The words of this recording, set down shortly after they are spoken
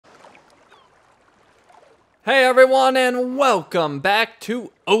Hey everyone, and welcome back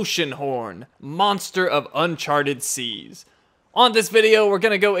to Oceanhorn, Monster of Uncharted Seas. On this video, we're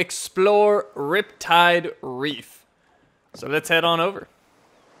gonna go explore Riptide Reef. So let's head on over.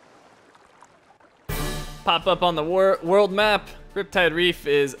 Pop up on the world map. Riptide Reef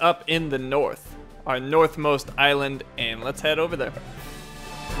is up in the north, our northmost island, and let's head over there.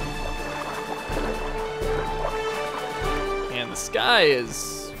 And the sky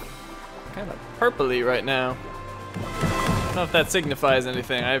is kind of purpley right now. I don't know if that signifies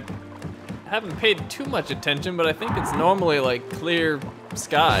anything. I haven't paid too much attention, but I think it's normally like clear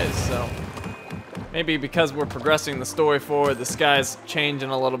skies, so maybe because we're progressing the story forward, the sky's changing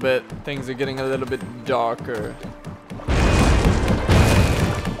a little bit, things are getting a little bit darker.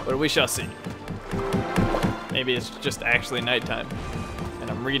 But we shall see. Maybe it's just actually nighttime,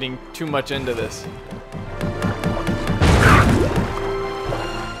 and I'm reading too much into this.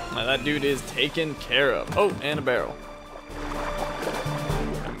 That dude is taken care of. Oh, and a barrel.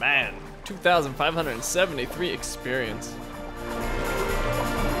 Man, 2,573 experience.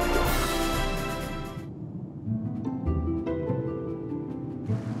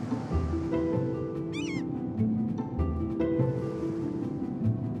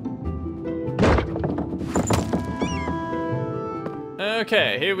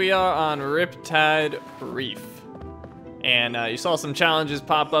 Okay, here we are on Riptide Reef. And you saw some challenges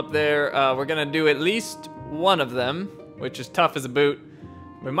pop up there. We're gonna do at least one of them, which is tough as a boot.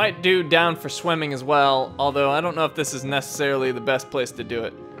 We might do down for swimming as well, although I don't know if this is necessarily the best place to do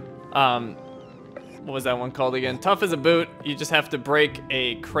it. What was that one called again? Tough as a boot, you just have to break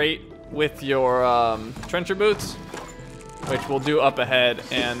a crate with your trencher boots, which we'll do up ahead.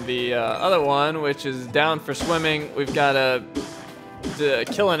 And the other one, which is down for swimming, we've gotta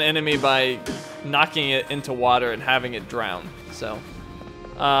kill an enemy by knocking it into water and having it drown. So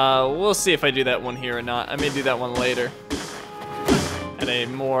we'll see if I do that one here or not. I may do that one later at a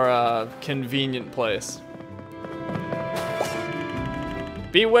more convenient place.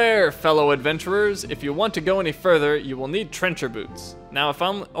 Beware, fellow adventurers. If you want to go any further, you will need trencher boots. Now, if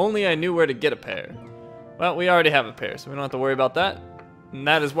only I knew where to get a pair. Well, we already have a pair, so we don't have to worry about that. And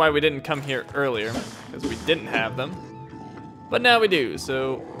that is why we didn't come here earlier, because we didn't have them. But now we do,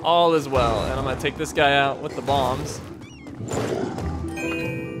 so all is well. And I'm gonna take this guy out with the bombs.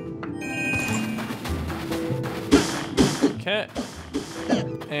 Okay.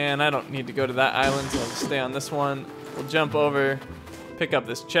 And I don't need to go to that island, so I'll just stay on this one. We'll jump over, pick up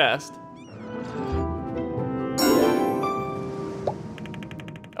this chest.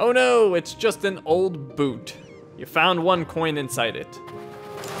 Oh no, it's just an old boot. You found one coin inside it.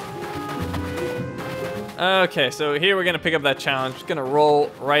 Okay, so here we're gonna pick up that challenge. Just gonna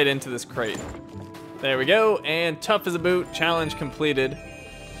roll right into this crate. There we go, and tough as a boot, challenge completed.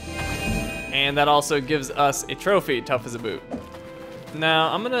 And that also gives us a trophy, tough as a boot.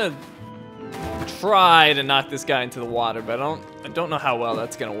 Now, I'm gonna try to knock this guy into the water, but I don't know how well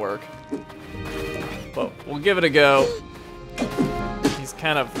that's gonna work. But we'll give it a go. He's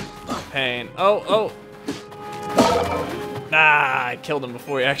kind of a pain. Oh. Nah, I killed him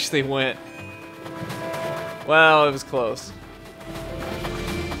before he actually went. Well, it was close.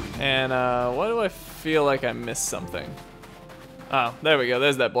 And why do I feel like I missed something? Oh, there we go.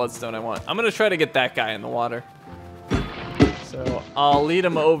 There's that bloodstone I want. I'm gonna try to get that guy in the water. So I'll lead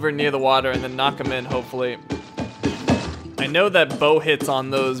him over near the water and then knock him in, hopefully. I know that bow hits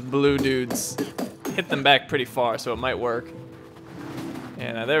on those blue dudes hit them back pretty far, so it might work.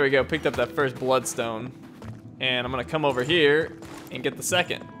 And there we go. Picked up that first bloodstone. And I'm gonna come over here and get the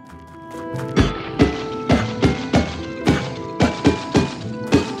second.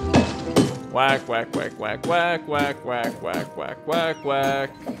 Whack, whack, whack, whack, whack, whack, whack, whack, whack, whack, whack.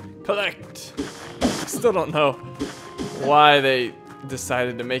 Collect! I still don't know why they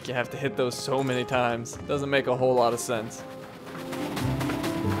decided to make you have to hit those so many times. Doesn't make a whole lot of sense.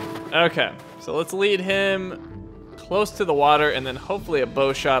 Okay, so let's lead him close to the water, and then hopefully a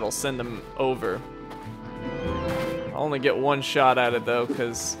bow shot will send him over. I'll only get one shot at it though,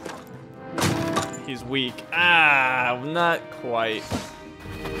 because he's weak. Ah, not quite.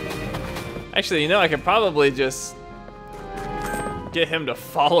 Actually, you know, I could probably just get him to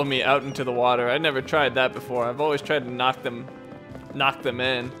follow me out into the water. I never tried that before. I've always tried to knock them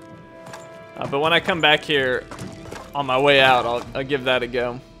in. But when I come back here on my way out, I'll give that a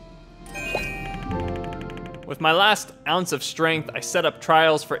go. With my last ounce of strength, I set up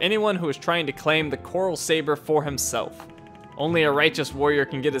trials for anyone who is trying to claim the Coral Saber for himself. Only a righteous warrior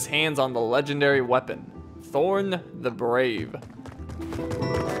can get his hands on the legendary weapon, Thorn the Brave.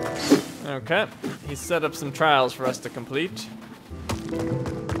 Okay, he set up some trials for us to complete.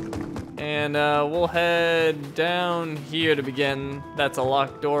 And we'll head down here to begin. That's a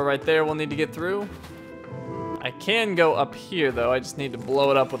locked door right there we'll need to get through. I can go up here though, I just need to blow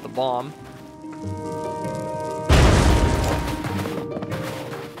it up with the bomb.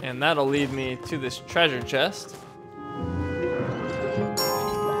 And that'll lead me to this treasure chest.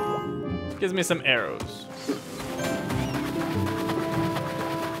 Gives me some arrows.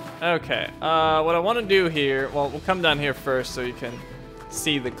 Okay, what I want to do here, well, we'll come down here first so you can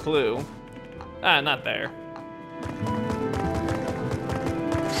see the clue. Ah, not there.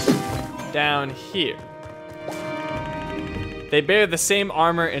 Down here. They bear the same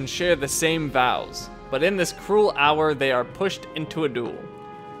armor and share the same vows, but in this cruel hour they are pushed into a duel.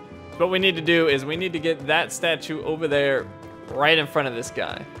 So what we need to do is we need to get that statue over there right in front of this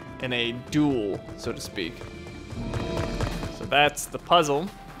guy in a duel, so to speak. So that's the puzzle.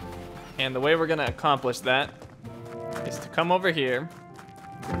 And the way we're gonna accomplish that is to come over here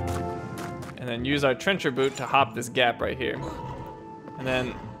and then use our trencher boot to hop this gap right here. And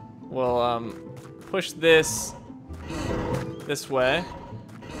then we'll push this way,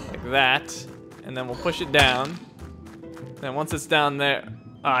 like that, and then we'll push it down. Then once it's down there,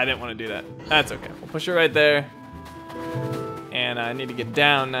 oh, I didn't want to do that. That's okay. We'll push it right there. And I need to get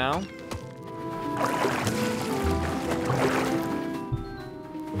down now.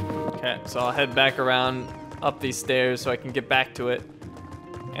 Okay, so I'll head back around up these stairs so I can get back to it.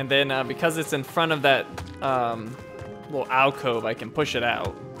 And then because it's in front of that little alcove, I can push it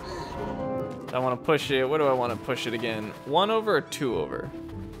out. I want to push it, what do I want to push it again? 1 over or 2 over?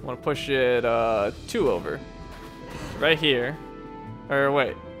 I want to push it 2 over. Right here. Or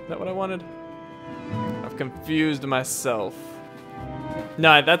wait, is that what I wanted? I've confused myself.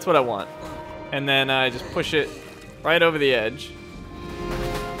 No, that's what I want. And then I just push it right over the edge.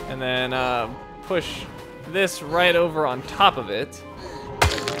 And then push this right over on top of it.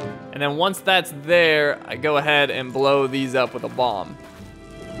 And then once that's there, I go ahead and blow these up with a bomb.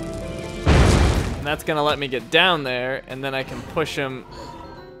 And that's gonna let me get down there, and then I can push them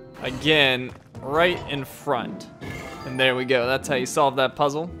again right in front. And there we go, that's how you solve that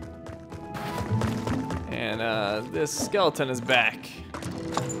puzzle. And this skeleton is back.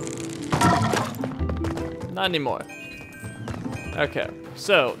 Not anymore. Okay,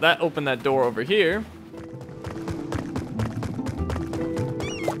 so that opened that door over here.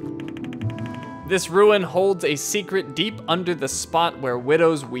 This ruin holds a secret deep under the spot where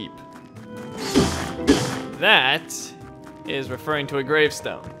widows weep. That is referring to a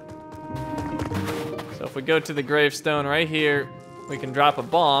gravestone. So if we go to the gravestone right here, we can drop a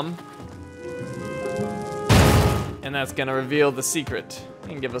bomb. And that's gonna reveal the secret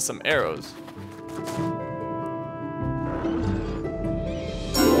and give us some arrows.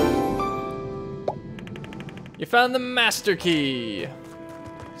 You found the master key.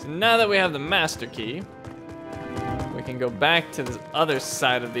 So now that we have the master key, we can go back to the other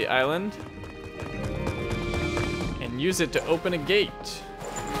side of the island and use it to open a gate.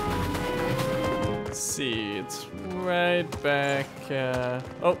 Let's see, it's right back,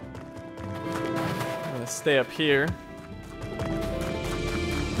 oh. I'm gonna stay up here.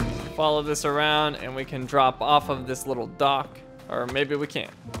 Follow this around and we can drop off of this little dock, or maybe we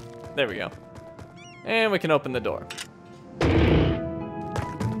can't. There we go. And we can open the door.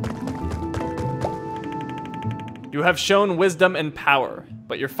 You have shown wisdom and power,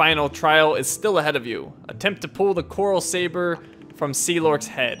 but your final trial is still ahead of you. Attempt to pull the coral saber from Sealork's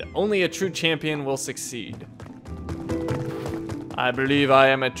head. Only a true champion will succeed. I believe I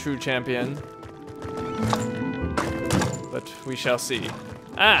am a true champion. But we shall see.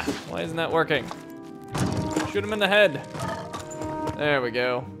 Ah, why isn't that working? Shoot him in the head. There we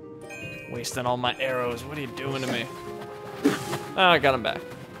go. Wasting all my arrows. What are you doing to me? Oh, I got him back.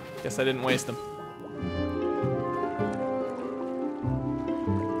 Guess I didn't waste them.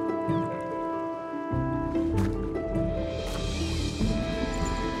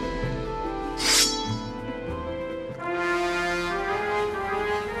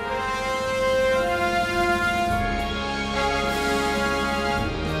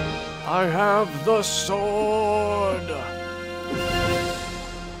 I have the sword.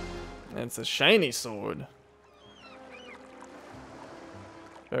 It's a shiny sword.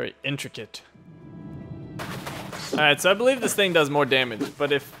 Very intricate. Alright, so I believe this thing does more damage,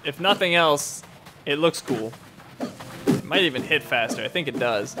 but if nothing else, it looks cool. It might even hit faster, I think it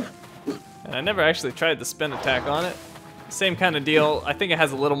does. And I never actually tried the spin attack on it. Same kind of deal, I think it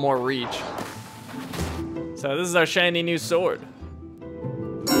has a little more reach. So this is our shiny new sword.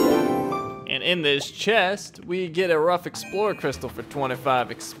 And in this chest, we get a rough explorer crystal for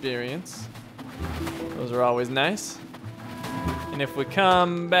 25 experience. Those are always nice. And if we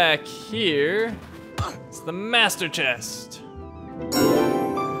come back here, it's the master chest,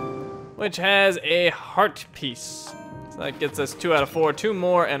 which has a heart piece. So that gets us 2 out of 4, 2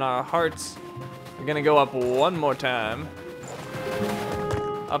 more in our hearts. We're gonna go up one more time,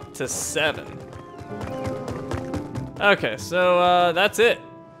 up to 7. Okay, so that's it.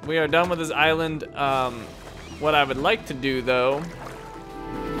 We are done with this island. What I would like to do though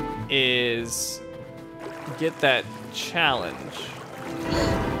is get that challenge.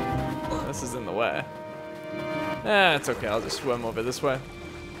 This is in the way. It's okay, I'll just swim over this way.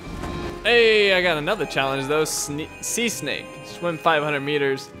 Hey, I got another challenge though, sea snake. Swim 500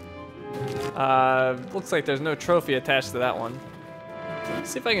 meters. Looks like there's no trophy attached to that one.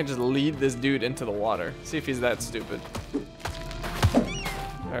 Let's see if I can just lead this dude into the water. See if he's that stupid.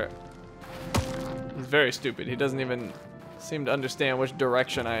 He's very stupid. He doesn't even seem to understand which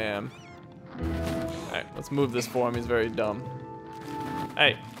direction I am. Alright, let's move this for him. He's very dumb.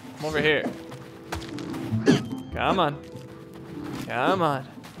 Hey, come over here. Come on. Come on.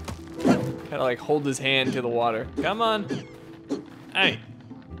 Kind of like hold his hand to the water. Come on. Hey.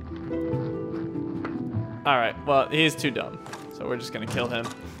 Alright, well, he's too dumb. So we're just gonna kill him.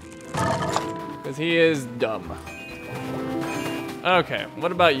 Because he is dumb. Okay,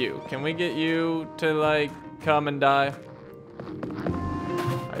 what about you? Can we get you to, like, come and die?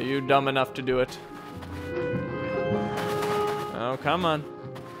 Are you dumb enough to do it? Oh, come on.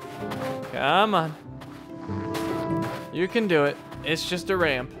 Come on. You can do it. It's just a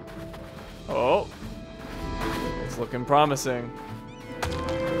ramp. Oh. It's looking promising.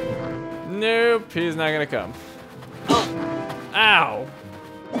 Nope, he's not gonna come. Ow!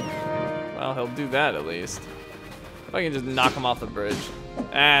 Well, he'll do that at least. If I can just knock him off the bridge.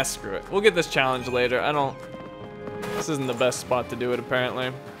 Ah, screw it. We'll get this challenge later. This isn't the best spot to do it,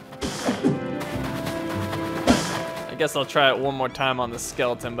 apparently. I guess I'll try it one more time on the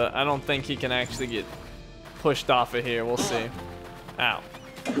skeleton, but I don't think he can actually get pushed off of here. We'll see. Ow.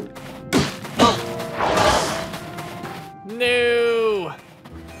 No!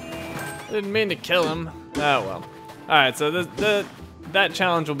 Didn't mean to kill him. Oh well. Alright, so that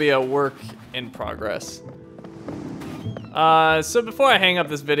challenge will be a work in progress. So before I hang up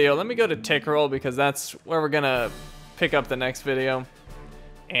this video, let me go to Tickerel because that's where we're gonna pick up the next video.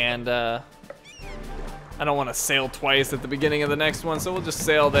 And I don't want to sail twice at the beginning of the next one, so we'll just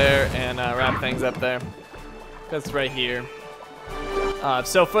sail there and wrap things up there. That's right here.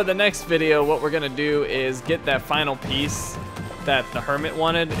 So for the next video, what we're gonna do is get that final piece that the hermit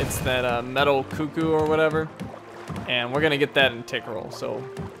wanted. It's that metal cuckoo or whatever. And we're gonna get that in Tickerel. So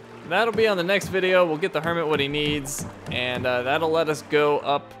that'll be on the next video. We'll get the hermit what he needs, and that'll let us go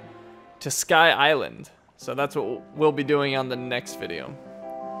up to Sky Island. So that's what we'll be doing on the next video.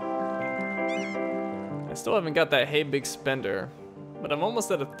 I still haven't got that Hey Big Spender, but I'm almost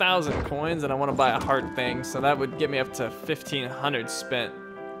at 1,000 coins and I want to buy a heart thing, so that would get me up to 1,500 spent,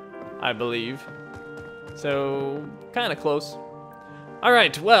 I believe. So kind of close.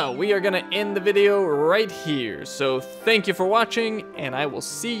 Alright, well, we are going to end the video right here. So thank you for watching, and I will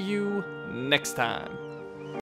see you next time.